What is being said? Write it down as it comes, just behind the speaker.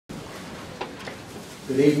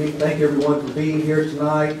Good evening. Thank you everyone for being here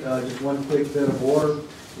tonight. Just one quick bit of order.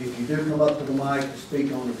 If you do come up to the mic to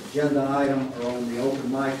speak on an agenda item or on the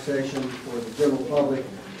open mic session for the general public,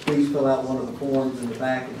 please fill out one of the forms in the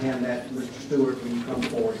back and hand that to Mr. Stewart when you come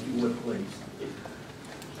forward, if you would please.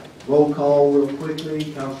 Roll call real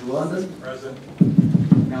quickly. Councilor London. Present.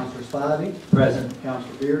 Councilor Spivey. Present.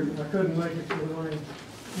 Councilor Beard. I couldn't make it to the line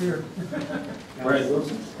here. Councilor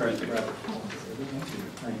Wilson. Present.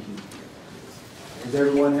 Thank you. Has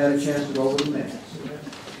everyone had a chance to go over the minutes?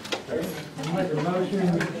 I make a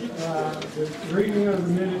motion that the reading of the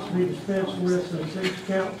minutes be dispensed with, and each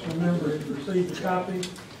council member has received a copy,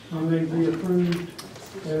 and they be approved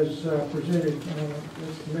as presented.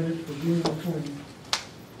 That's the minutes for June 20.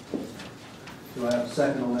 Do I have a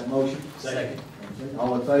second on that motion? Second. Okay.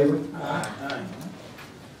 All in favor? Aye.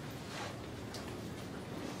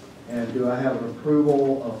 And do I have an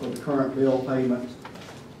approval for the current bill payments?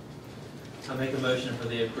 I make a motion for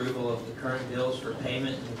the approval of the current bills for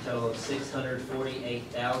payment in a total of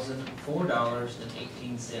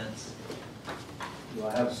 $648,004.18. Do I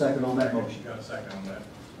have a second on that motion? Got a second on that.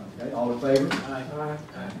 Okay, all in favor? Aye.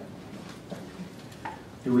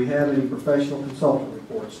 Do we have any professional consultant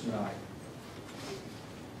reports tonight?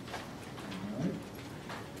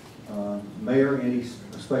 All right. Mayor, any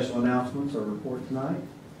special announcements or report tonight?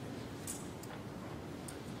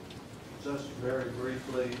 Just very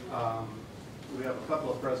briefly, we have a couple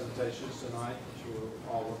of presentations tonight, which we'll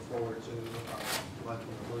all look forward to. One from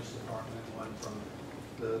the police department, one from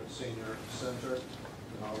the senior center.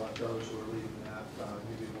 And I'll let those who are leading that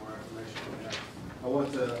give you more information on that. I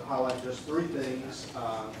want to highlight just three things.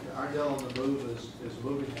 Irondale on the Move is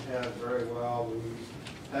moving ahead very well. We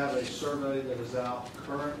have a survey that is out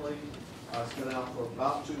currently. It's been out for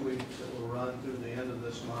about 2 weeks. It will run through the end of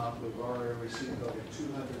this month. We've already received over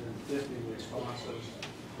 250 responses,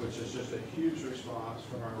 which is just a huge response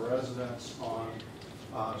from our residents on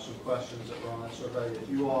some questions that were on that survey. If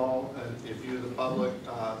you all, and if you, the public,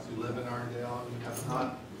 if you live in Irondale and you have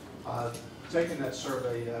not taken that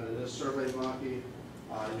survey yet, it is SurveyMonkey. You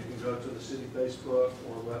can go to the city Facebook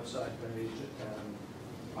or website page and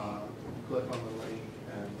click on the link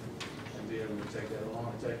and be able to take that. It'll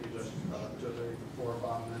only take you just 2 or 4 or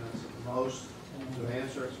 5 minutes at the most to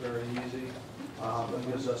answer. It's very easy, but it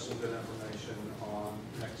gives us some good information on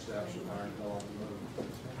next steps with Irondale on the Move.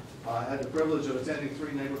 I had the privilege of attending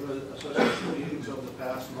 3 neighborhood association meetings over the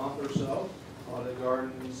past month or so: Holiday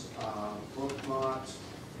Gardens, Brookmont,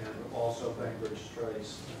 and also Bainbridge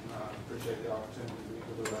Trace. And I appreciate the opportunity to meet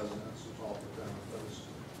with the residents and talk with them at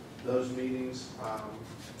those meetings.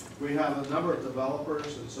 We have a number of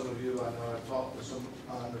developers, and some of you, I know I've talked to some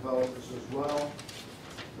developers as well,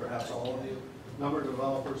 perhaps all of you. A number of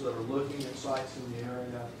developers that are looking at sites in the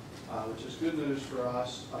area, which is good news for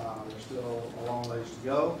us. There's still a long ways to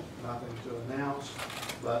go, nothing to announce,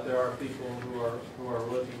 but there are people who are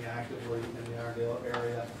looking actively in the Irondale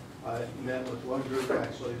area. I met with one group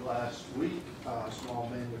actually last week, a small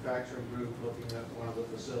manufacturing group looking at one of the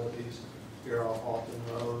facilities here off Alton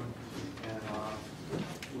Road, and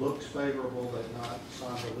looks favorable. They've not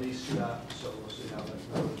signed the lease yet, so we'll see how that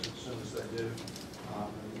goes as soon as they do, and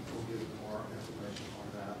we'll give you more information on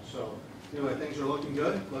that. So anyway, things are looking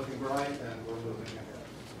good, looking bright, and we're moving ahead.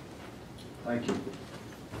 Thank you.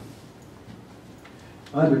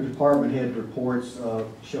 Under department head reports,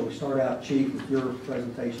 shall we start out, Chief, with your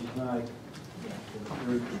presentation tonight?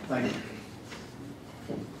 Thank you.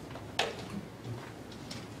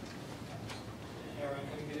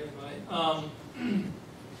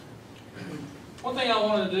 One thing I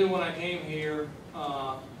wanted to do when I came here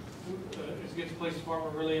is get the police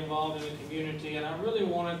department really involved in the community, and I really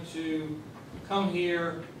wanted to come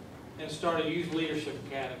here and start a youth leadership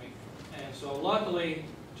academy. And so luckily,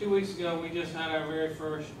 2 weeks ago, we just had our very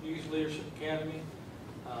first youth leadership academy.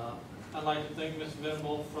 I'd like to thank Ms.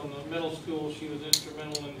 Venable from the middle school. She was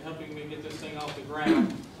instrumental in helping me get this thing off the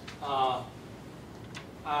ground.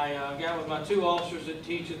 I got with my 2 officers that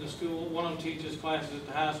teach in the school. One of them teaches classes at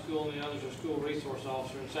the high school, and the other's a school resource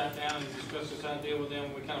officer, and sat down and discussed this idea with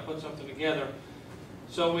them. We kind of put something together.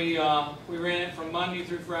 So we ran it from Monday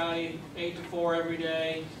through Friday, 8 to 4 every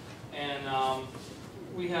day, and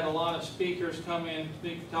we had a lot of speakers come in,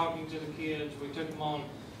 talking to the kids. We took them on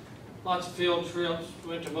lots of field trips. We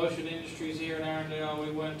went to Motion Industries here in Irondale.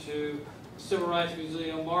 We went to the Civil Rights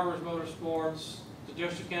Museum, Barber's Motorsports, the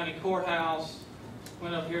Jefferson County Courthouse.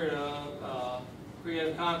 Went up here to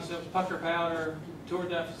Creative Concepts, Pucker Powder, toured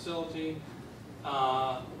that facility.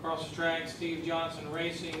 Across the track, Steve Johnson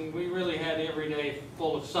Racing. We really had every day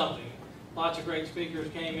full of something. Lots of great speakers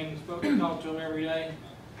came in and spoke and talked to them every day.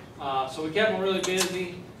 So we kept them really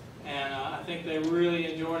busy, and I I think they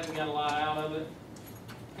really enjoyed it and got a lot out of it.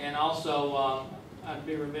 And also, I'd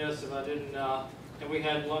be remiss if I didn't, and we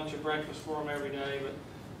had lunch and breakfast for them every day, but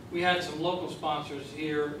we had some local sponsors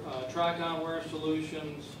here, Tricon Wear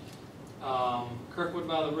Solutions, Kirkwood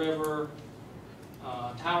by the River,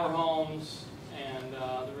 Tower Homes, and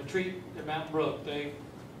the retreat at Mountain Brook. They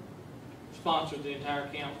sponsored the entire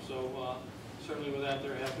camp, so certainly without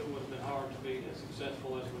their help it would have been hard to be as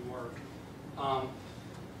successful as we were.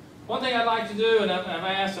 One thing I'd like to do, and I've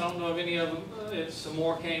asked, I don't know if any of them, if some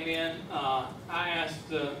more came in, I asked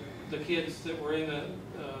the kids that were in the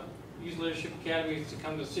Youth Leadership Academy to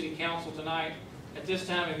come to City Council tonight. At this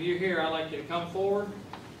time, if you're here, I'd like you to come forward,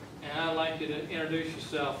 and I'd like you to introduce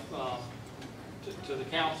yourself to the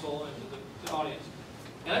council and to the audience.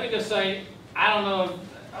 And let me just say, I don't know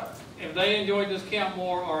if they enjoyed this camp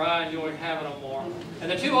more or I enjoyed having them more.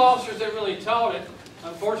 And the two officers that really taught it,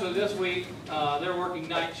 unfortunately this week, they're working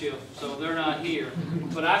night shift, so they're not here.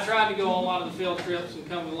 But I tried to go on a lot of the field trips and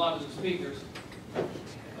come with a lot of the speakers.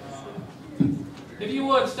 If you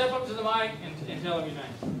would, step up to the mic and tell them your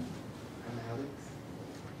name.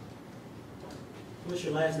 What's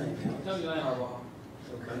your last name, Alex? Tell me your name.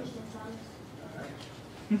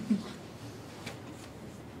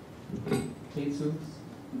 Okay. Jesus,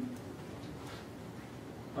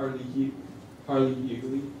 Harley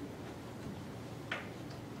Yeagley.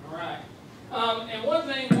 All right. And one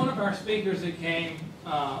thing, one of our speakers that came,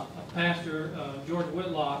 Pastor George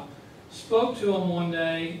Whitlock, spoke to him one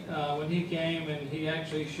day when he came, and he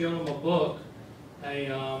actually showed him a book,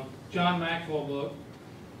 a John Maxwell book,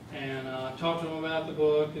 and talked to him about the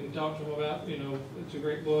book, and talked to him about, it's a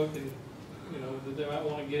great book, and that they might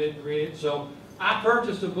want to get it and read it. So I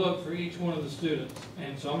purchased a book for each one of the students,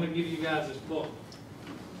 and so I'm going to give you guys this book.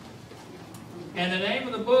 And the name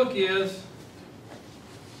of the book is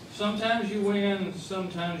Sometimes You Win,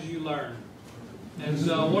 Sometimes You Learn. And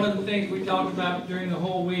so one of the things we talked about during the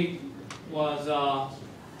whole week was,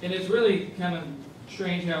 and it's really kind of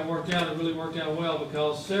strange how it worked out. It really worked out well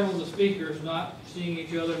because several of the speakers, not seeing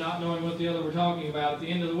each other, not knowing what the other were talking about, at the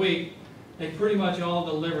end of the week, they pretty much all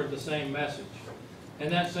delivered the same message.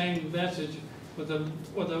 And that same message, with the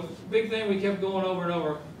big thing we kept going over and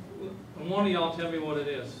over, and one of y'all tell me what it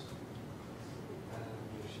is.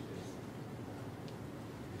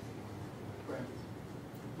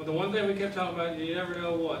 But the one thing we kept talking about, you never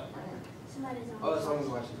know what. Someone's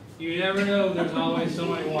watching. You never know, there's always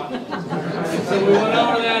somebody watching. So we went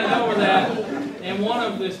over that and over that, and one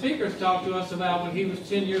of the speakers talked to us about when he was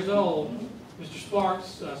 10 years old. Mr.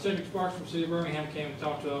 Sparks, Cedric Sparks from the City of Birmingham came and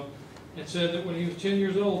talked to him and said that when he was 10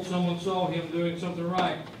 years old, someone saw him doing something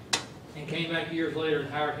right and came back years later and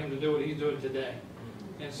hired him to do what he's doing today.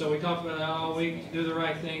 And so we talked about that all week, do the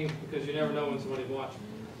right thing because you never know when somebody's watching.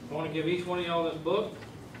 I want to give each one of y'all this book.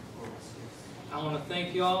 I want to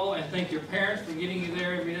thank you all and thank your parents for getting you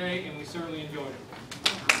there every day, and we certainly enjoyed it.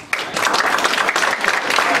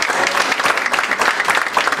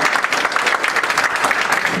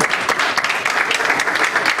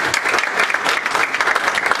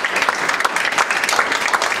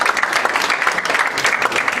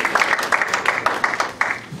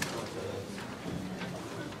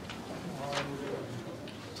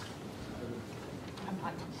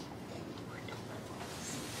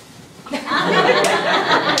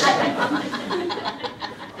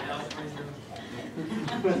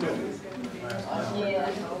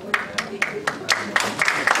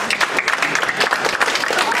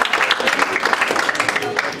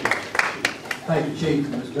 Thank you, Chief,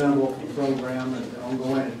 and Ms. Venable for the program and the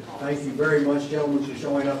ongoing. Thank you very much, gentlemen, for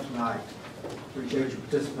showing up tonight. Appreciate your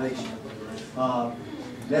participation.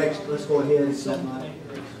 Next, let's go ahead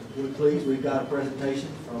and please, we've got a presentation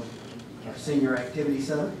from our Senior Activity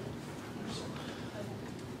Center.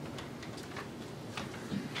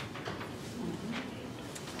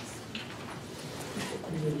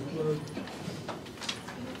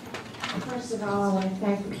 First of all, I want to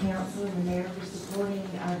thank the council and the mayor for supporting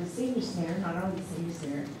the senior center, not only the senior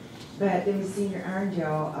center, but the Senior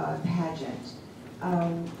Irondale pageant.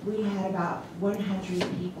 We had about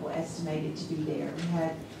 100 people estimated to be there. We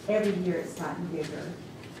had, every year it's gotten bigger.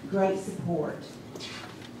 Great support.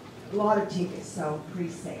 A lot of tickets sold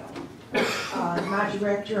pre-sale. My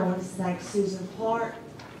director, I want to thank Susan Clark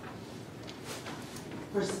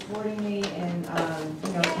for supporting me and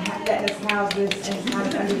letting us house this and kind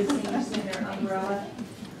of under the senior center umbrella.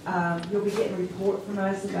 You'll be getting a report from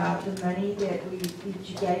us about the money that you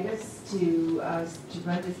gave us to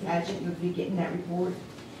run this pageant. You'll be getting that report.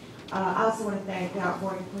 I also want to thank the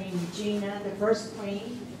outgoing Queen Regina, the first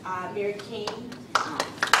Queen, Mary King.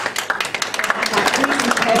 And I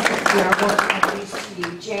got Queen Thank you. I want to introduce to you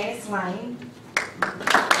Janice Lane,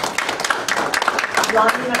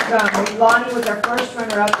 Lonnie Montgomery. Lonnie was our first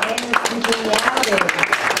runner-up and Miss Congeniality.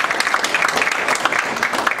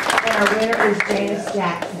 And our winner is Janice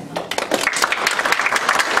Jackson.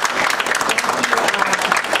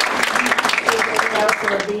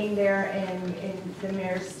 For being there in the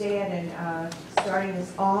mayor's stead and starting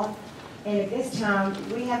us off. And at this time,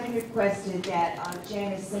 we have been requested that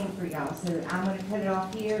Janice sing for y'all, so I'm going to cut it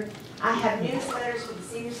off here. I have newsletters for the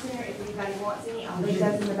Senior Center. If anybody wants any, I'll leave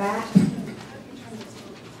those in the back.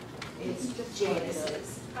 It's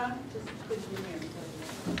Janice's.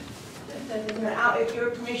 But if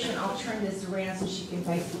your permission, I'll turn this around so she can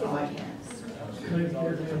face the audience. Leave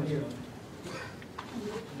here, down here.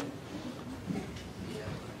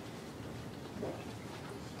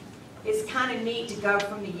 It's kind of neat to go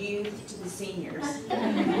from the youth to the seniors.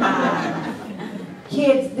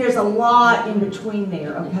 Kids, there's a lot in between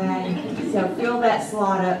there, okay? So fill that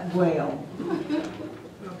slot up well.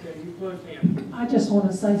 Okay, you plug in. I just want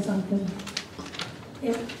to say something.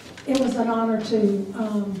 It was an honor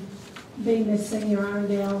to be Miss Senior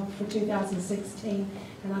Irondale for 2016,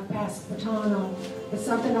 and I passed the baton on. But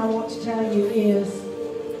something I want to tell you is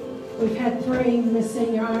we've had 3 Miss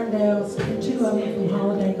Senior Irondales and 2 of them from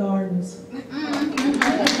Holiday Gardens.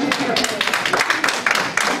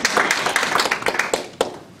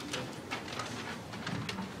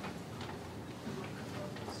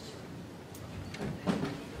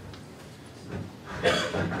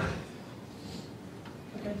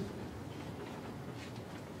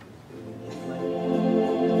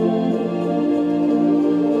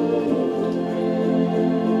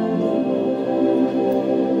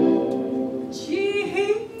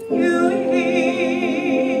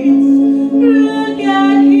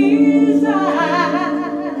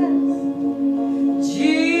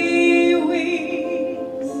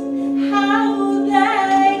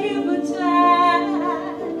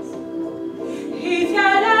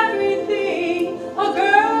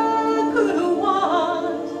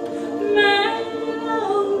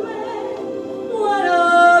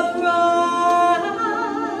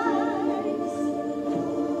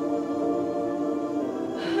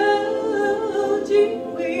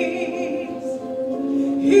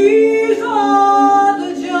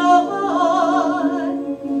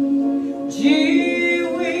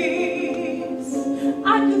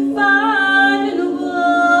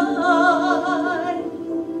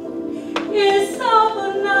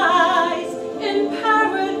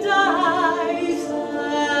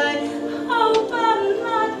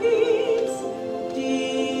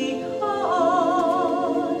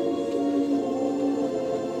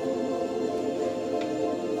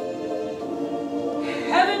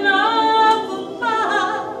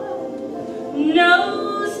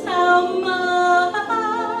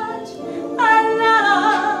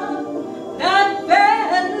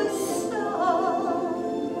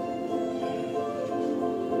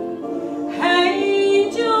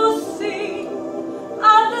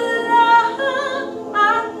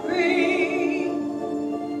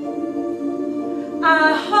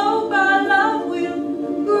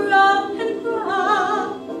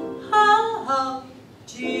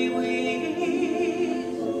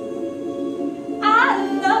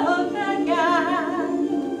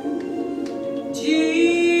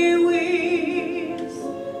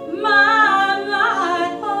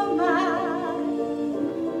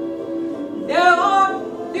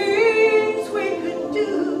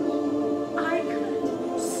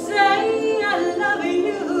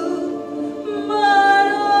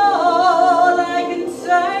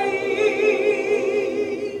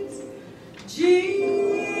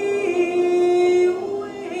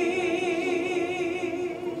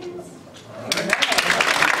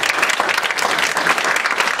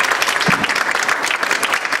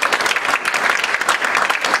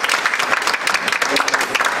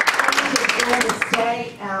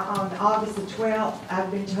 August the 12th, I've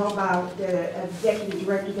been told by the executive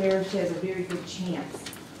director there, she has a very good chance.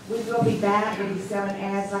 We will be back, we'll be selling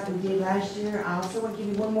ads like we did last year. I also want to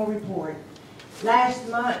give you one more report. Last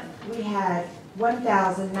month, we had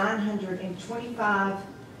 1,925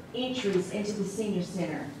 entries into the Senior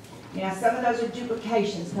Center. Now, some of those are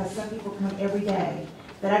duplications because some people come every day.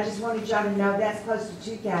 But I just wanted y'all to know that's close to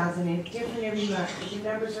 2,000 and it's different every month. The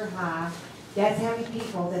numbers are high. That's how many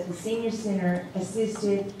people that the Senior Center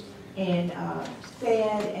assisted and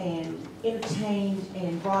fed and entertained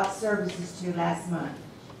and brought services to last month.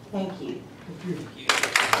 Thank you.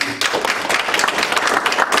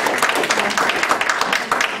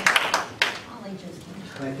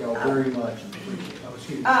 Thank y'all very much.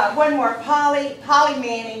 One more. Polly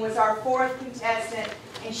Manning was our 4th contestant.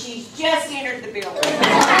 and she's just entered the building.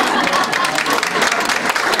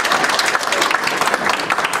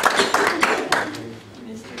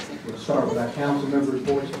 We'll start with our council member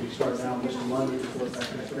reports. We start down Mr. London. Report back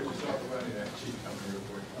to Mr. Richardson.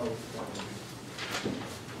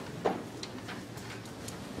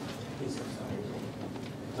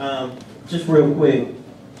 Just real quick,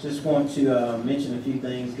 just want to mention a few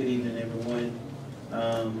things. Good evening, everyone.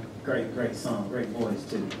 Great song, great voice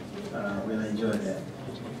too. Really enjoyed that.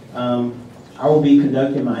 I will be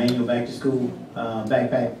conducting my annual back to school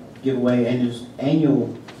backpack giveaway,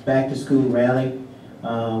 annual back to school rally,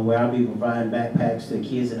 where I'll be providing backpacks to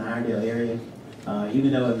kids in the Irondale area.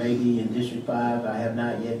 Even though it may be in District 5, I have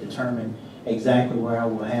not yet determined exactly where I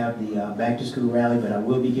will have the back to school rally, but I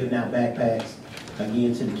will be giving out backpacks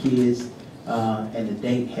again to the kids, and the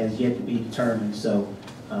date has yet to be determined. So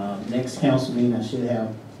next council meeting I should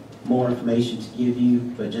have more information to give you,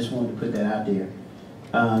 but just wanted to put that out there.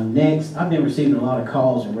 Next, I've been receiving a lot of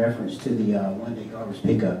calls in reference to the one-day garbage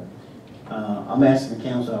pickup. I'm asking the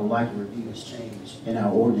council, I would like to review this change in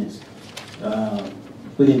our ordinance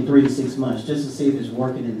within 3 to 6 months, just to see if it's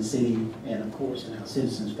working in the city and of course in our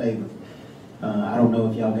citizens' favor. I don't know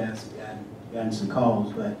if y'all guys have gotten some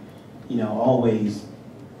calls, but always,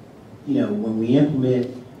 when we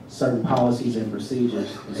implement certain policies and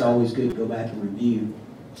procedures, it's always good to go back and review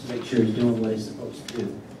to make sure it's doing what it's supposed to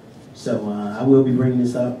do. So I will be bringing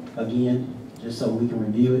this up again, just so we can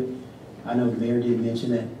review it. I know the mayor did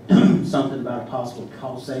mention that something about possible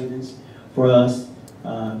cost savings for us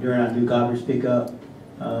during our new garbage pickup.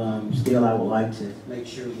 Still, I would like to make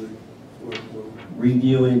sure we're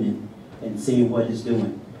reviewing and seeing what it's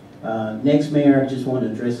doing. Next, Mayor, I just want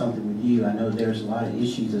to address something with you. I know there's a lot of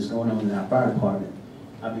issues that's going on in our fire department.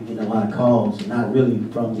 I've been getting a lot of calls, not really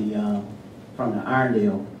from the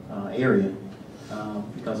Irondale area,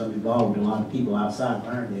 because I'm involved with a lot of people outside of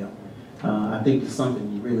Irondale. I think it's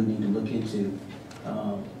something we really need to look into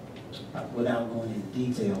without going into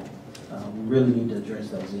detail. We really need to address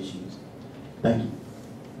those issues. Thank you.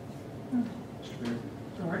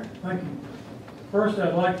 All right, thank you. First,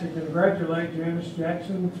 I'd like to congratulate Janice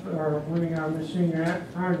Jackson for winning our Miss Senior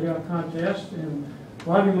Irondale contest, and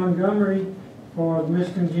Rodney Montgomery for the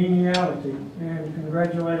Miss Congeniality, and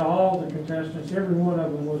congratulate all the contestants. Every one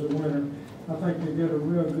of them was a winner. I think they did a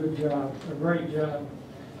real good job, a great job.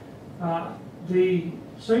 The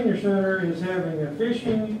Senior Center is having a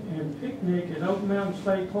fishing and picnic at Oak Mountain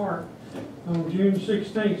State Park on June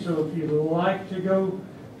 16th, so if you would like to go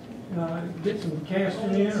get some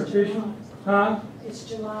casting in or fishing. Huh? It's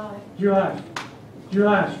July. July,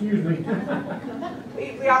 excuse me.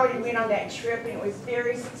 We already went on that trip and it was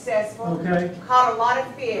very successful. Okay. Caught a lot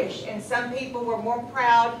of fish, and some people were more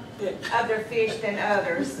proud of their fish than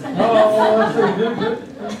others. Oh, let's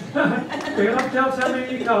see. Okay, tell us how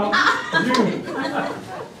many you caught. June.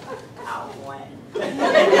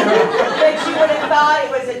 But you would have thought it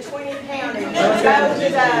was a 20-pounder. Go to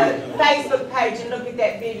the Facebook page and look at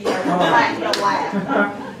that video. You'll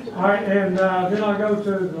laugh. All right, and then I'll go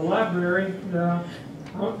to the library.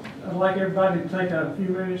 I'd like everybody to take a few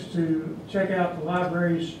minutes to check out the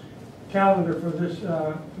library's calendar for this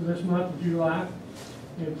month of July.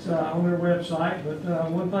 It's on their website.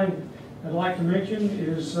 But one thing I'd like to mention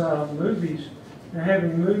is movies. They're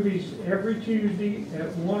having movies every Tuesday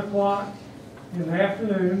at 1 o'clock in the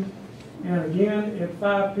afternoon, and again at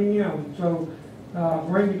 5 p.m. So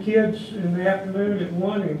bring the kids in the afternoon at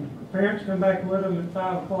 1, and parents come back with them at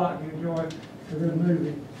 5 o'clock and enjoy a good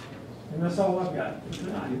movie. And that's all I've got for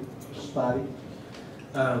tonight. Spotty.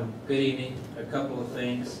 Good evening. A couple of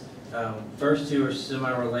things. First two are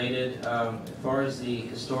semi-related. As far as the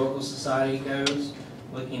Historical Society goes,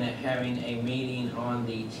 looking at having a meeting on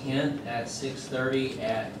the 10th at 6:30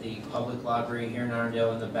 at the public library here in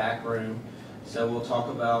Irondale in the back room. So we'll talk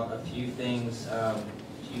about a few things, a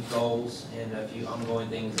few goals, and a few ongoing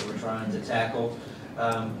things that we're trying to tackle.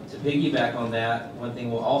 To piggyback on that, one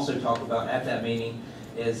thing we'll also talk about at that meeting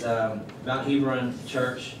is Mount Hebron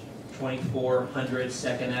Church, 2400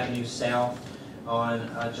 2nd Avenue South. On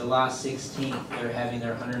July 16th, they're having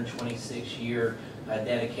their 126-year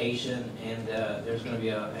dedication, and there's going to be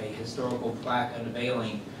a historical plaque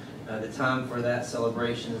unveiling. The time for that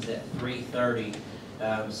celebration is at 3:30.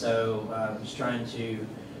 So just trying to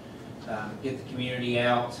get the community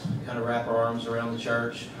out, kind of wrap our arms around the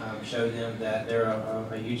church, show them that they're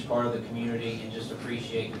a huge part of the community, and just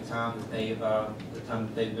appreciate the time that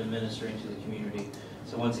they've been ministering to the community.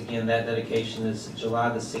 So once again, that dedication is July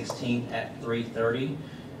the 16th at 3:30,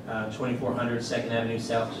 2400 2nd Avenue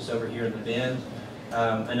South, just over here in the Bend.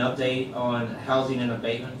 An update on Housing and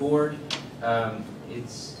Abatement Board.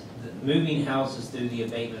 moving houses through the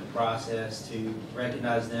abatement process to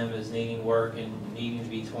recognize them as needing work and needing to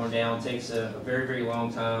be torn down takes a very, very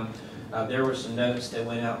long time. There were some notes that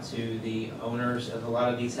went out to the owners of a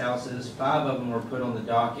lot of these houses. 5 of them were put on the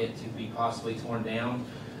docket to be possibly torn down.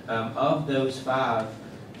 Of those 5,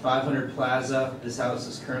 500 Plaza, this house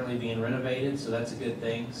is currently being renovated, so that's a good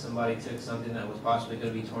thing. Somebody took something that was possibly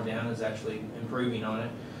going to be torn down and is actually improving on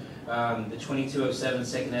it. The 2207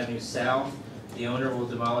 2nd Avenue South, the owner will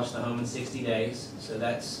demolish the home in 60 days, so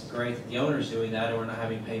that's great that the owner's doing that, and we're not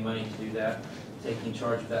having to pay money to do that, taking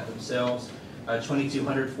charge of that themselves.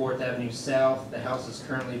 2200 4th Avenue South, the house is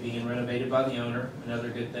currently being renovated by the owner, another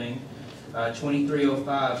good thing.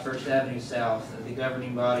 2305 1st Avenue South, the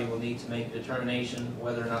governing body will need to make a determination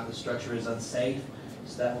whether or not the structure is unsafe,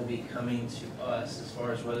 so that will be coming to us as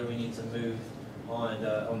far as whether we need to move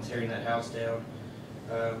on tearing that house down.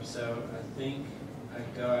 So I think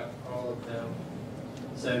I got all of them.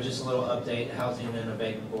 So just a little update, the Housing and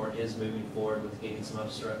Abatement Board is moving forward with getting some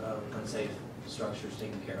unsafe structures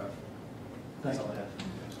taken care of. That's all I have.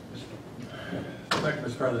 Thank you,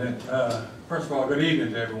 Mr. President. First of all, good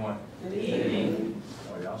evening to everyone. Good evening.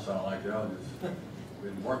 Oh, y'all sound like y'all just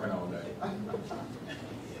been working all day.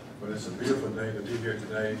 But it's a beautiful day to be here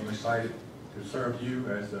today. I'm excited to serve you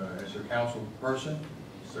as your council person.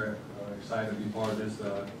 So excited to be part of this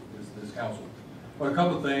council. But a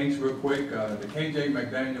couple of things real quick. The KJ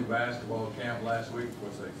McDaniel basketball camp last week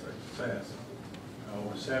was a success.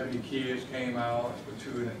 Over 70 kids came out for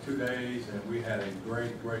 2 days, and we had a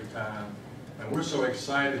great time. And we're so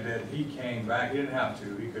excited that he came back. He didn't have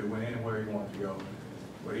to. He could have went anywhere he wanted to go.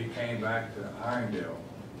 But he came back to Irondale,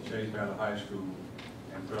 Shays Valley High School,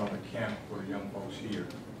 and put on a camp for the young folks here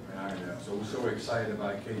in Irondale. So we're so excited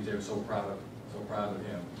about KJ. We're so proud of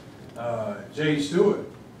him. Jay Stewart,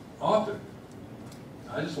 author.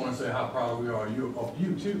 I just want to say how proud we are of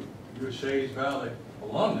you too. You're a Shays Valley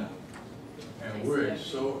alumni. And we're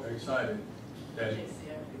so excited that,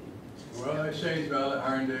 well, at Shays Valley,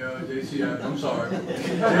 Irondale, JCIB, I'm sorry,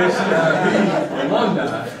 JCIB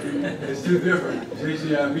alumni, it's too different.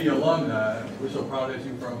 JCIB alumni, we're so proud that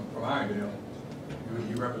you're from Irondale.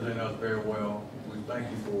 You represent us very well. We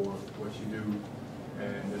thank you for what you do,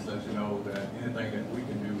 and just let you know that anything that we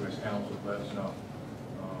can do as council, let us know.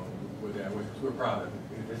 With that, we're proud of it.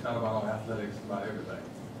 It's not about our athletics, it's about everything,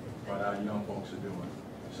 what our young folks are doing.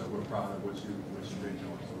 So we're proud of what you've been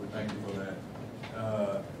doing. So we thank you for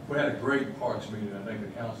that. We had a great parks meeting. I think the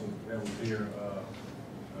council that was here a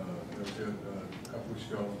couple weeks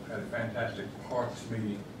ago had a fantastic parks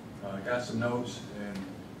meeting. Got some notes, and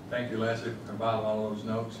thank you, Leslie, for compiling all those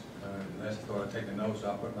notes. Leslie started taking notes.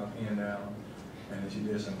 I put my pen down, and she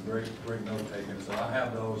did some great note taking. So I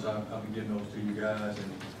have those. I'll be getting those to you guys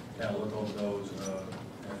and kind of look over those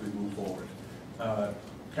as we move forward.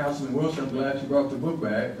 Councilman Wilson, I'm glad you brought the book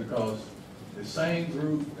back, because the same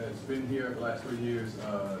group that's been here for the last 3 years,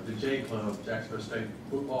 the J Club, Jacksonville State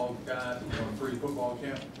football guys, doing a free football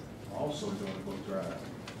camp, also doing a book drive.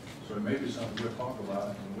 So it may be something we'll talk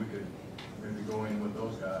about, and we could maybe go in with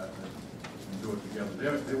those guys and do it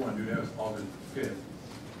together. They want to do that August 5th.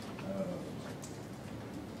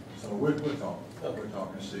 So we'll talk. We'll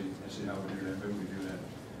talk and see how we do that. Maybe we do that.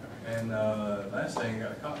 And last thing,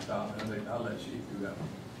 got a cop stop, and I'll let Chief do that one.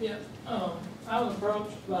 Yeah, I was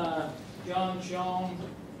approached by John Shawn.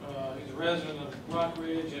 He's a resident of Rock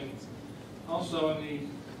Ridge and also in the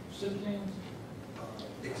Citizens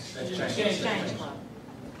Exchange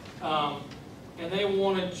Club. And they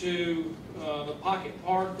wanted to, the Pocket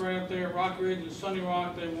Park right up there at Rock Ridge and Sunny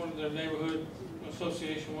Rock, they wanted their neighborhood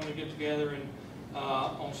association wanted to get together and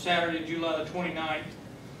on Saturday, July the 29th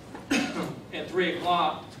at 3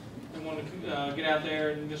 o'clock. They wanted to get out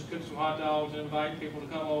there and just cook some hot dogs and invite people to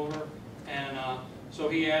come over. And so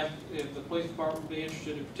he asked if the police department would be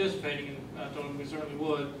interested in participating, and I told him we certainly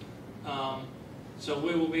would. So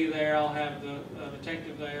we will be there. I'll have the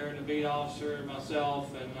detective there and the beat officer and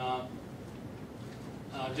myself, and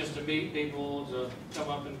just to meet people, to come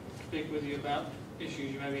up and speak with you about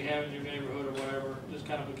issues you may be having in your neighborhood or whatever, just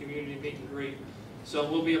kind of a community meet and greet. So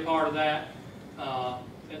we'll be a part of that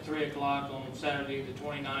at 3 o'clock on Saturday the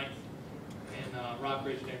 29th in Rock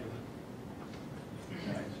Ridge neighborhood.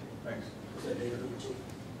 Nice. Thanks. What's that date?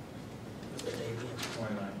 What's that date?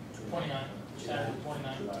 29, Saturday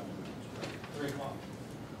 29th, 3 o'clock.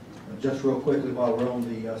 Just real quickly, while we're on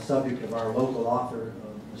the subject of our local author,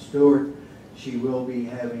 Ms. Stewart, she will be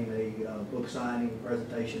having a book signing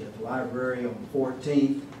presentation at the library on the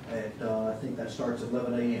 14th at, I think that starts at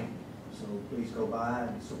 11 a.m. So please go by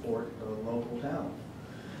and support local talent.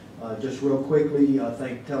 Just real quickly,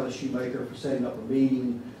 thank Tella Shoemaker for setting up a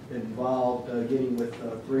meeting been involved getting with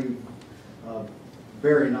three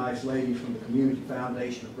very nice ladies from the Community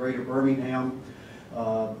Foundation of Greater Birmingham.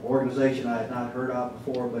 Organization I had not heard of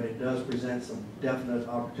before, but it does present some definite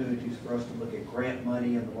opportunities for us to look at grant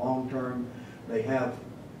money in the long term. They have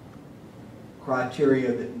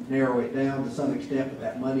criteria that narrow it down to some extent, but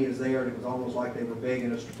that money is there, and it was almost like they were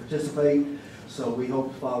begging us to participate. So we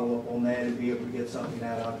hope to follow up on that and be able to get something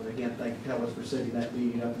out of it. Again, thank you, Tellis, for setting that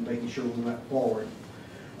meeting up and making sure we went forward.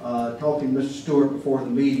 Talking to Mr. Stewart before the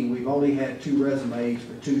meeting, we've only had 2 resumes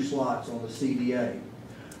for 2 slots on the CDA.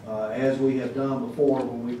 As we have done before,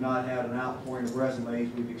 when we've not had an outpouring of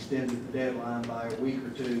resumes, we've extended the deadline by a week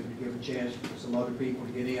or 2 to give a chance for some other people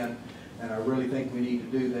to get in. And I really think we need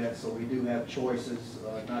to do that so we do have choices,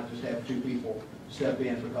 not just have 2 people step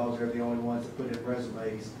in because they're the only ones that put in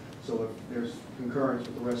resumes. So if there's concurrence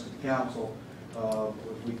with the rest of the council,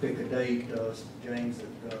 if we pick a date, James,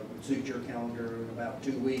 that would suit your calendar in about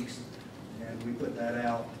 2 weeks, and we put that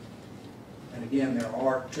out. And again, there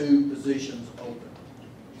are 2 positions open.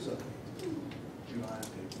 So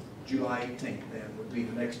July 18th then would be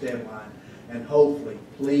the next deadline. And hopefully,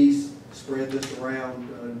 please spread this around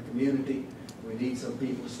in the community. We need some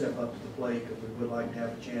people to step up to the plate because we would like to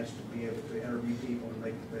have a chance to be able to interview people and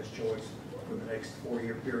make the best choice for the next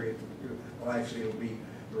 4-year period. Well, actually, it'll be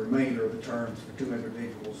the remainder of the terms for 2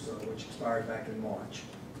 individuals, which expired back in March.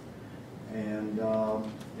 And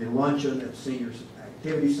the luncheon at the Senior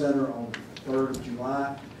Activity Center on the 3rd of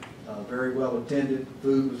July. Very well attended.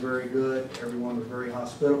 Food was very good. Everyone was very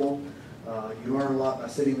hospitable. You learn a lot by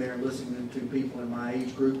sitting there and listening to people in my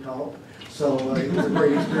age group talk. So it was a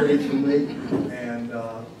great experience for me. And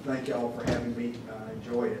thank y'all for having me. I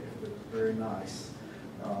enjoyed it. It was very nice.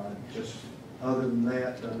 Just other than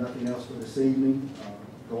that, nothing else for this evening.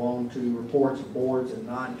 Go on to reports of boards and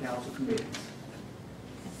non-council committees.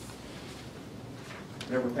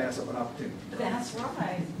 Never pass up an opportunity. That's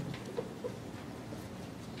right.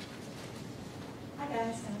 Hi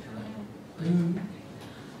guys.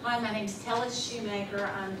 Hi, my name is Tellis Shoemaker.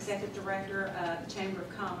 I'm Executive Director of the Chamber of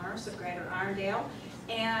Commerce of Greater Irondale.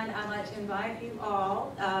 And I'd like to invite you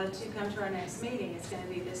all to come to our next meeting. It's going to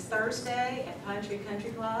be this Thursday at Pine Tree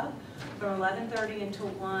Country Club from 11:30 until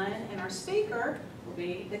 1. And our speaker will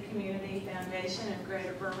be the Community Foundation of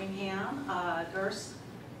Greater Birmingham.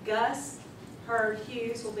 Gus Hurd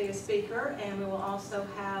Hughes will be a speaker, and we will also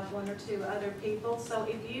have 1 or 2 other people. So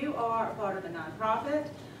if you are a part of a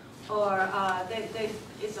nonprofit, or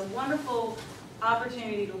it's a wonderful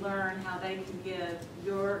opportunity to learn how they can give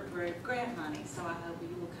your group grant money. So I hope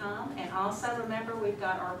you will come. And also remember, we've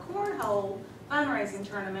got our cornhole fundraising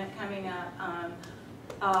tournament coming up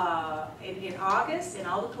in August, and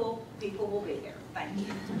all the cool people will be there. Thank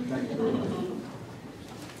you. Thank you.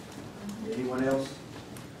 Anyone else?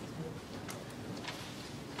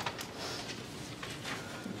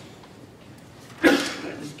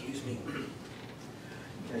 Excuse me.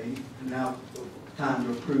 Okay, now time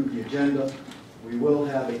to approve the agenda. We will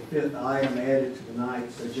have a 5th item added to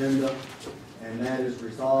tonight's agenda, and that is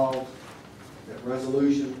resolved that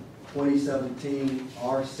Resolution 2017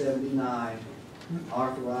 R79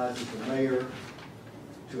 authorizes the mayor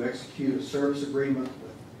to execute a service agreement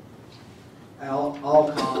with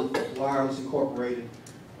Alcom Wireless Incorporated.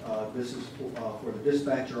 This is for the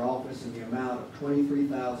dispatcher office in the amount of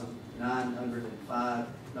 $23,905.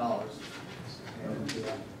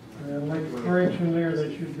 And make a correction there,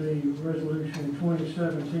 that should be Resolution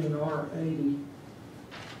 2017 R80.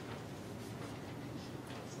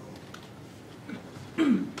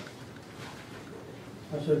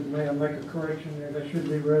 I said, may I make a correction there? That should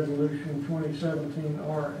be Resolution 2017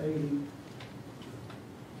 R80.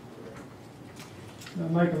 I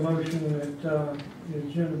make a motion that the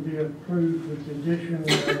agenda be approved with the addition of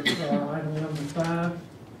item number 5.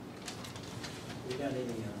 We got any,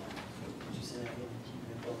 did you say that again?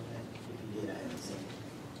 If you did, I haven't seen it.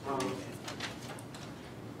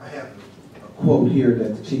 I have a quote here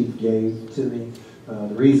that the chief gave to me.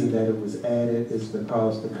 The reason that it was added is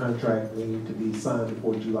because the contract needed to be signed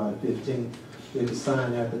before July 15th. If it's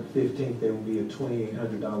signed after the 15th, there will be a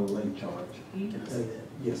 $2,800 late charge. Can I see that?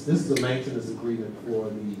 Yes, this is a maintenance agreement for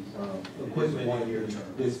the equipment in your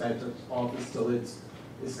dispatcher's office, so it's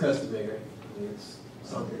customary. It's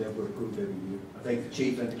something that we approve every year. I think the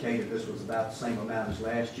chief indicated this was about the same amount as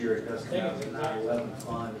last year. It does come out of the 9/11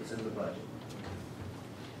 fund. It's in the budget.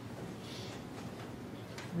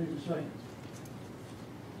 Need a second.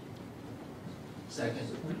 Second.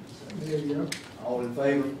 There you go. All in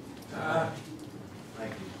favor? Aye.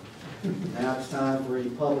 Thank you. Now it's time for any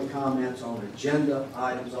public comments on agenda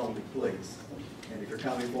items only, please. And if you're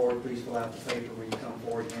coming forward, please fill out the paper when you come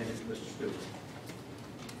forward and hand it to Mr. Stewart.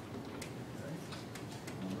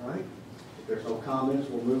 All right. If there's no comments,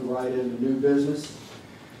 we'll move right into new business.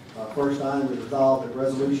 First item is resolved that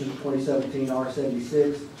Resolution 2017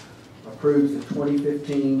 R76 approves the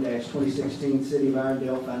 2015-2016 City of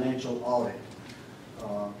Irondale financial audit.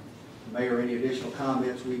 Mayor, any additional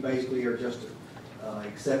comments? We basically are just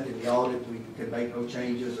accepting the audit. We can make no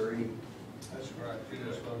changes or any. That's correct. You're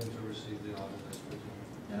just voting to receive the audit this week.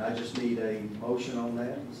 And I just need a motion on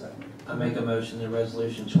that. Second. I make a motion that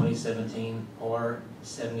resolution 2017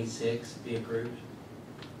 R76 be approved.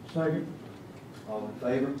 Second. All in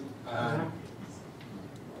favor? Aye.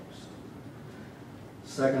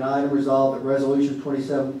 Second item, resolved that resolution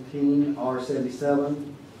 2017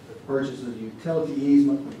 R77 purchases utility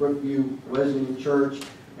easement for Brookview Wesleyan Church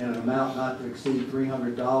in an amount not to exceed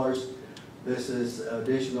 $300. This is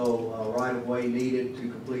additional right-of-way needed to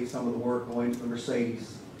complete some of the work going to the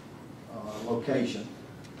Mercedes location.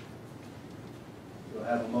 Do I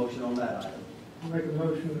have a motion on that item? I make a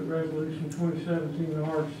motion that resolution 2017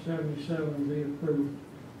 R77 be approved.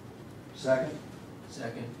 Second?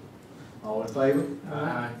 Second. All in favor?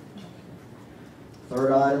 Aye.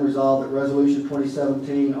 Third item, resolved that resolution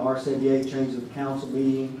 2017 R78 changes the council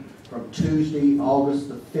meeting from Tuesday, August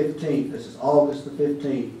the 15th, this is August the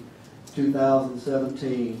 15th,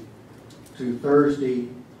 2017, to Thursday,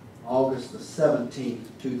 August the 17th,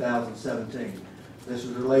 2017. This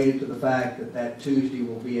is related to the fact that that Tuesday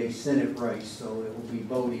will be a Senate race, so it will be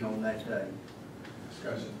voting on that day.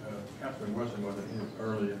 Discussion, Councilman Wilson wasn't here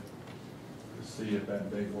earlier to see if that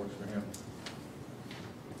date works for him.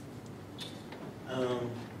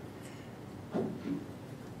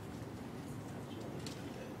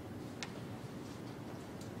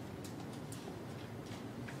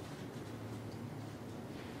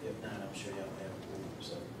 If not, I'm sure y'all have a group,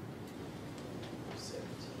 so. 17.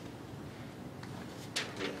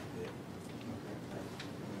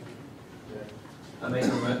 Yeah, I make a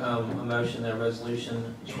motion that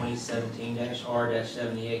resolution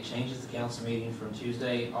 2017-R-78 changes the council meeting from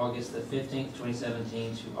Tuesday, August the 15th,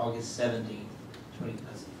 2017 to August 17th,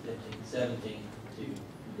 17th to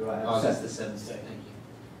Do I have a August the second? 17th. Thank you.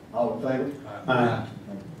 All in favor? Aye.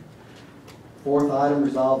 Fourth item,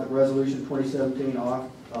 resolved that resolution 2017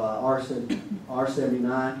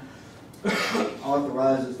 R79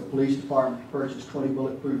 authorizes the police department to purchase 20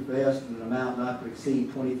 bulletproof vests in an amount not to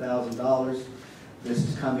exceed $20,000. This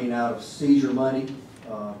is coming out of seizure money,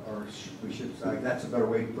 we should say, that's a better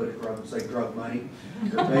way to put it rather than say drug money.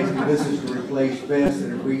 But basically, this is to replace vests that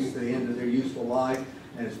have reached the end of their useful life,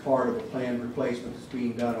 and it's part of a planned replacement that's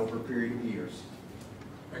being done over a period of years.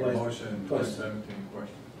 Make a motion, 2017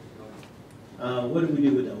 question. What do we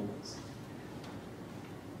do with those?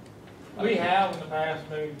 We have in the past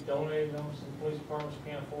maybe donated them to some police departments who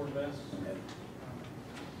can't afford vests. Okay.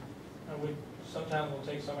 And we, sometimes we'll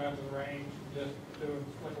take some out to the range, just do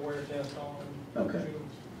like a wear test on them. Okay. shoot 'em.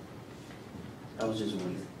 I was just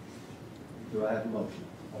wondering. Do I have a motion?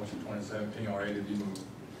 Motion 2017 R80 be moved.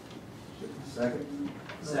 Second?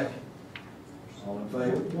 Second. All in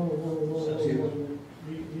favor? Whoa.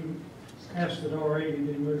 You asked that R80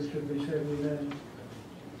 be moved, should be 79.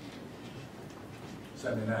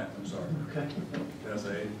 79, I'm sorry. Okay. That's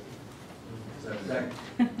 80. 79. Second.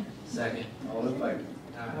 Second. All in favor?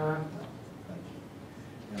 Aye.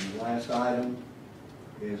 And the last item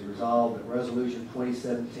is resolved that resolution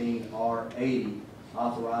 2017 R80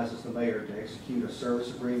 authorizes the mayor to execute a service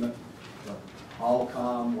agreement with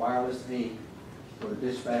Allcom Wireless Inc. for the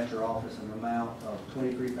dispatcher office in an amount of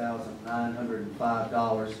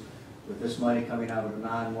 $23,905, with this money coming out of the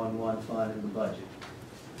 911 fund in the budget.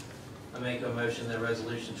 I make a motion that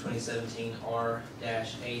resolution 2017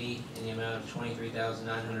 R-80 in the amount of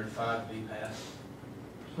 $23,905 be passed.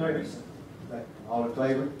 Second. All in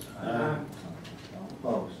favor? Aye. All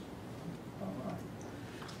opposed? All right.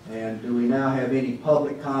 And do we now have any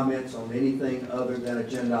public comments on anything other than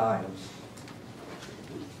agenda items?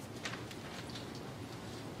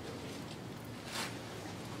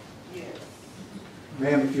 Yes.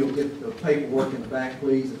 Ma'am, if you'll get the paperwork in the back,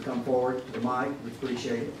 please, and come forward to the mic, we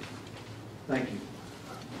appreciate it. Thank you.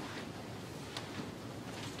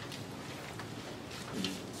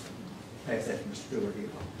 Pass that to Mr. Stewart here.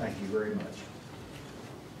 Thank you very much.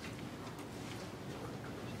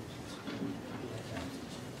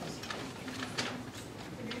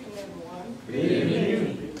 Good evening, everyone. Good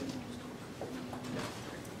evening.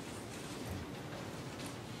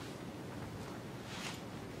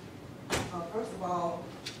 First of all,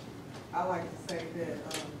 I like to say that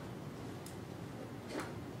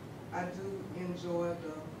I do enjoy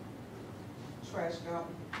the trash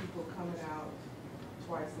garbage people coming out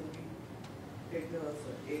twice a week. They do an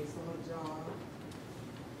excellent job.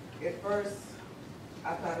 At first,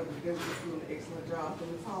 I thought they were just doing an excellent job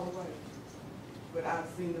from Ms. Holloway. But I've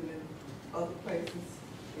seen them in other places,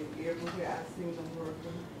 and everywhere I've seen them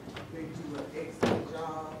working. They do an excellent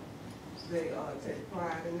job. They take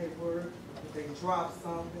pride in their work. If they drop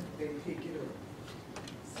something, they pick it up.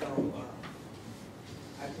 So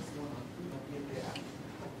I just want to get that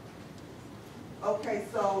out. Okay,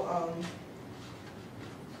 so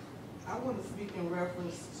I want to speak in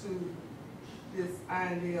reference to this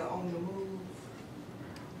Irondale on the move.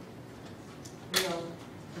 They are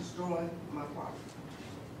destroying my property.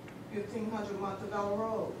 1,500 Montevallo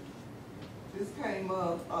Road. This came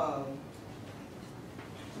up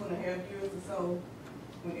 2.5 years or so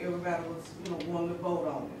when everybody was, wanting to vote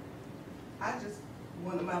on it. I just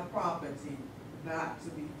wanted my property not to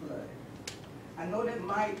be flooded. I know that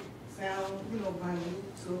might sound,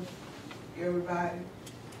 minute to everybody.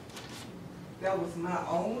 That was my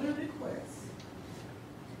only request.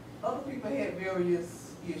 Other people had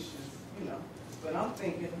various issues, but I'm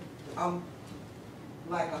thinking I'm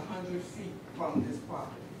like 100 feet from this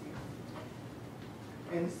property.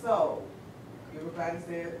 And so everybody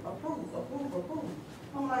said, approve, approve, approve.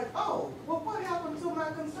 I'm like, oh, well, what happened to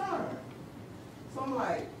my concern? So I'm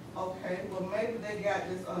like, okay, well, maybe they got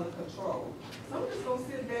this under control. So I'm just gonna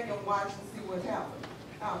sit back and watch and see what happened.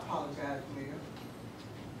 I apologize, Mayor.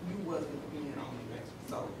 You wasn't in on that,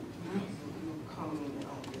 so you come in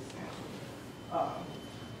on this now.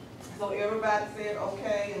 So everybody said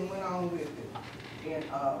okay and went on with it. And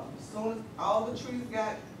soon as all the trees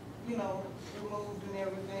got, removed and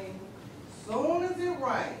everything, soon as it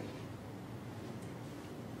rained,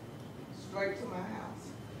 straight to my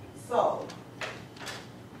house. So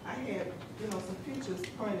I had, some pictures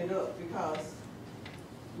printed up because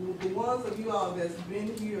the ones of you all that's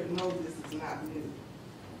been here know this is not new.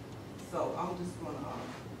 So I'm just gonna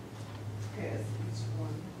pass each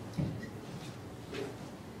one.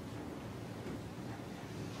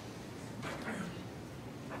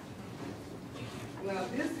 Now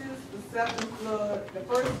this is the second flood, the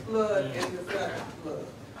first flood and the second flood.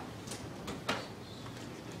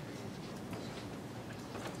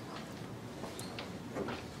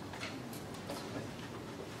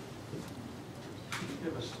 Could you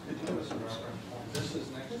give us a reference? This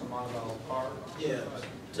is next to Montevallo Park? Yeah,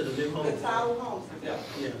 to the new home. The tower homes. Yeah.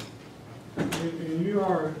 Yeah. And you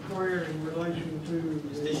are where in relation to?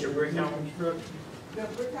 Is this your brick house? Construction? The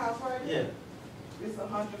brick house right Yeah. here? It's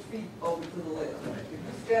 100 feet over to the left. If you're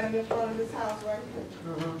standing in front of this house right here,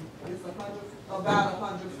 it's about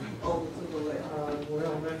 100 feet over to the left.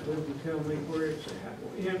 Well, that doesn't tell me where it's at.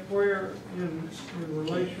 Where in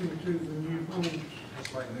relation to the new homes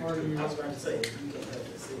are you? I was about to say, you can't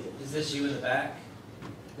have to see it. Is this you in the back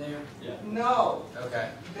there? Yeah. No, Okay.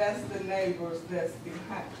 that's the neighbors that's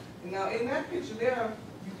behind. Now, in that picture there,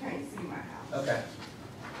 you can't see my house. Okay.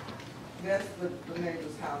 That's the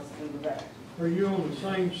neighbor's house in the back. Are you on the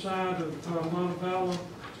same side of Montevallo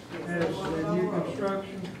as the new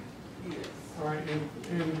construction? Yes. All right,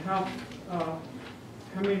 and how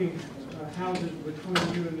many houses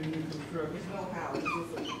between you and the new construction? There's no house,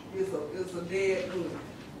 it's a dead end.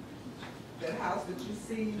 That house that you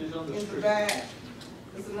see in the back,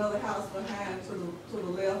 there's another house behind to the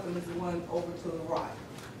left, and there's one over to the right.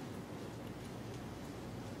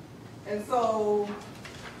 And so,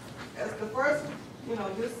 as the first,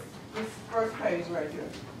 this first page right here,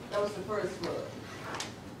 that was the first flood.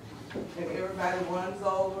 And everybody runs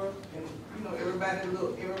over, and everybody's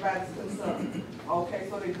concerned. Okay,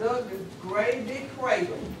 so they dug this great big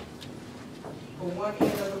cradle from one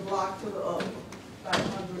end of the block to the other,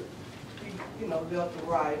 500 feet, left to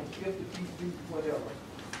right, 50 feet deep, whatever.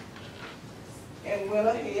 And went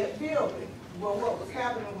ahead building. Well, what was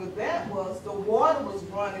happening with that was the water was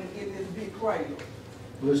running in this big cradle.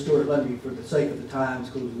 Ms. Stewart, let me, for the sake of the times,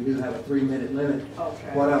 because we do have a 3-minute limit,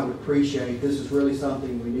 Okay. what I would appreciate, this is really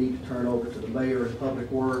something we need to turn over to the mayor and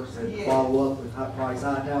Public Works and Yes. follow up with Price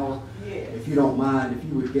Hightower. Yes. If you don't mind, if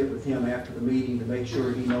you would get with him after the meeting to make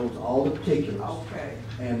sure he knows all the particulars. Okay.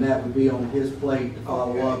 And that would be on his plate to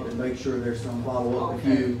follow Okay. up and make sure there's some follow-up with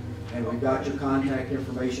Okay. you. And we've got your contact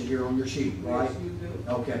information here on your sheet, right? Yes, you do.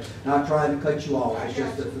 Okay, not trying to cut you off, it's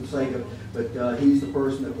just for the sake of, but he's the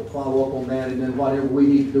person that will follow up on that, and then whatever we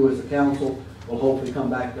need to do as a council will hopefully come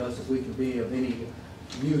back to us if we can be of any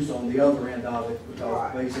use on the other end of it, because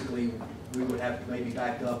Right. basically we would have to maybe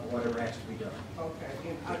back up or whatever has to be done. Okay,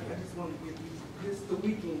 and I just want to give you this the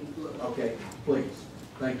weekend look. Okay, please,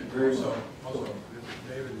 thank you very much. Also,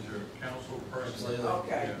 David is your council person. Absolutely.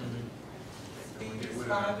 Okay. Yeah. Steve Get with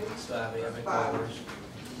Spivey. Spivey, I'm in Spivey. quarters.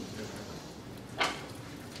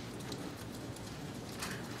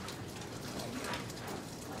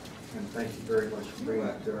 Thank you very much for bringing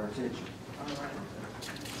that to our attention. All right.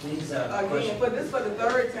 These, Again, questions, but this for the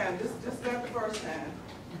third time, this not the first time.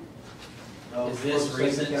 is this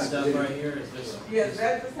recent stuff right here? Is this? Yes,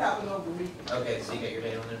 that just happened over the weekend. Okay, so you got your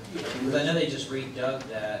date on there? Because I know they just redug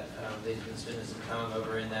that, they've been spending some time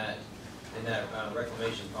over in that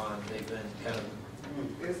reclamation pond. They've been kind of,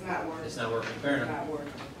 It's not working. it's not working, fair It's enough. not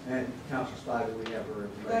working. And Council Spider, we have her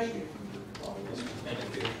Thank information. you.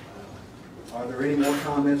 Thank you. Are there any more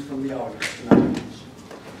comments from the audience tonight?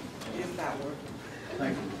 It's not working.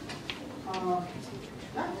 Thank you.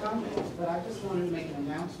 Not comments, but I just wanted to make an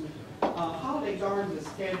announcement. Holiday Garden is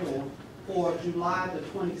scheduled for July the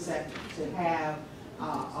 22nd to have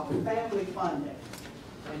a family fun day.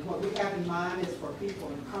 And what we have in mind is for people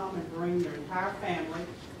to come and bring their entire family.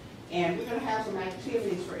 And we're gonna have some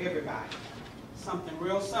activities for everybody. Something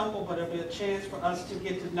real simple, but it'll be a chance for us to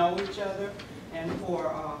get to know each other and for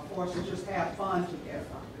us to just have fun together.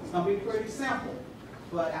 It's gonna be pretty simple,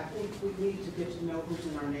 but I think we need to get to know who's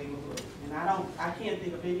in our neighborhood. And I can't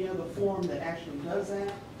think of any other forum that actually does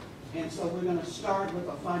that. And so we're gonna start with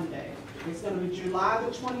a fun day. It's gonna be July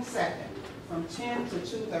the 22nd from 10 to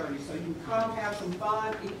 2:30. So you can come, have some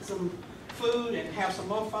fun, eat some food, and have some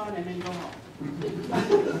more fun, and then go home.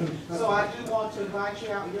 So I do want to invite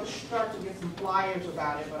you out. You'll start to get some flyers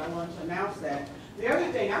about it, but I want to announce that. The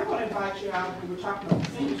other thing, I want to invite you out, we were talking about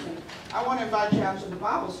the senior center, I want to invite you out to the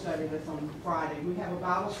Bible study that's on Friday. We have a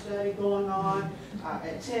Bible study going on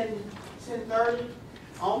at 10:30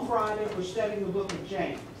 on Friday. We're studying the book of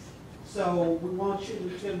James. So we want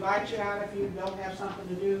you to invite you out if you don't have something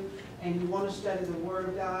to do and you want to study the Word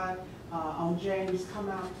of God on James. Come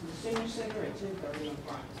out to the senior center at 10:30 on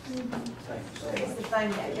Friday. Thank you so much. It's the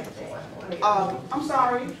fun day. I'm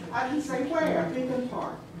sorry, I didn't say where. Beacon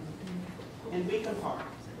Park. In Beacon Park.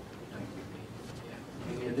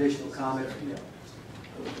 Any additional comments?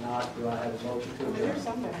 If not, do I have a motion to adjourn? There's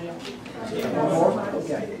somebody else. One more?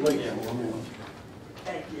 Okay, please.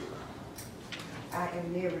 Thank you. I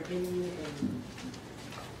am Mary Dean and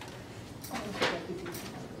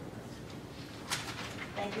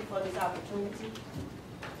thank you for this opportunity.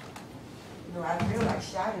 You know, I feel like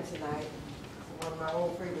shouting tonight. One of my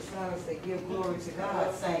old favorite songs that give glory to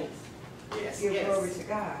God, saints. Yes, Give yes. glory to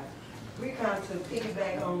God. We come to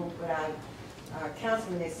piggyback on what our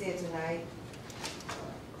councilman has said tonight.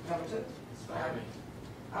 Number two.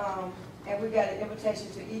 And we got an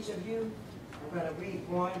invitation to each of you. I'm going to read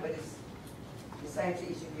one, but it's the same to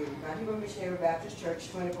each of you. My Hebrew Missionary Baptist Church,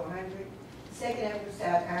 2400, 2nd Avenue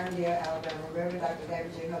South, Irondale, Alabama. Reverend Dr.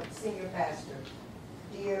 David J. Hunt, Senior Pastor.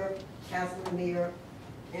 Dear Councilman, Mayor,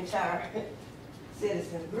 entire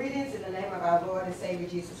citizens, greetings in the name of our Lord and Savior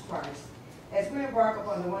Jesus Christ. As we embark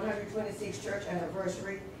upon the 126th church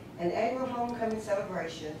anniversary and annual homecoming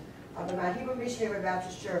celebration of the My Hebrew Missionary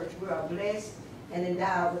Baptist Church, we are blessed and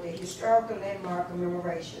endowed with a historical landmark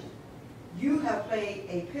commemoration. You have played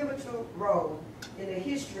a pivotal role in the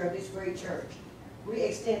history of this great church. We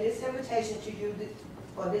extend this invitation to you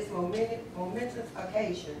for this momentous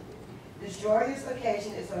occasion. This joyous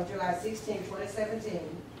occasion is on July 16, 2017,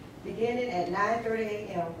 beginning at 9:30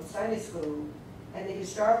 a.m. for Sunday school, and the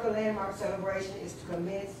historical landmark celebration is to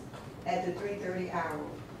commence at the 3:30 hour.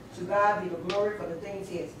 To God be the glory for the things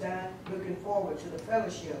He has done. Looking forward to the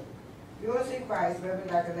fellowship. Yours in Christ,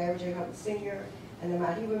 Reverend Dr. Larry J. Hunt Sr. and the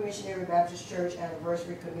My Hebrew Missionary Baptist Church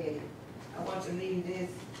Anniversary Committee. I want to leave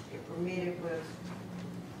this, if permitted, with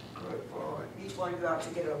for each one of you all to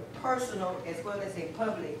get a personal as well as a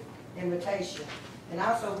public invitation. And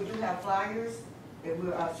also, we do have flyers that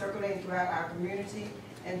we're circulating throughout our community.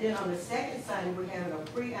 And then on the second Sunday, we're having a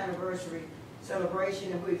pre-anniversary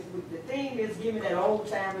celebration, and the theme is giving that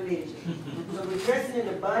old-time religion. So we're dressing in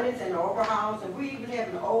the bonnets and the overalls, and we even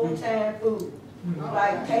having old-time food,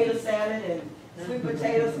 like potato salad and sweet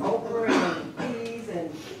potatoes, okra, and peas,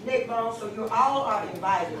 and neck bones. So you all are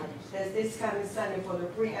invited. That's this coming Sunday for the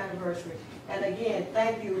pre-anniversary. And again,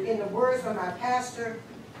 thank you. In the words of my pastor,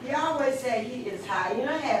 he always said he is high, you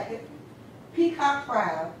know, happy, peacock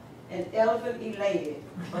proud, and elephant elated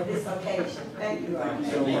for this occasion. Thank you all. Thank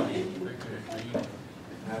you so much.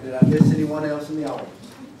 Now, did I miss anyone else in the audience?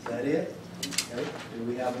 Is that it? Okay. Do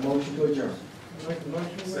we have a motion to adjourn? Make a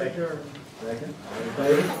motion to adjourn. Second. All in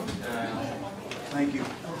favor? Thank you.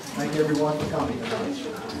 Thank everyone for coming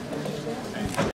tonight.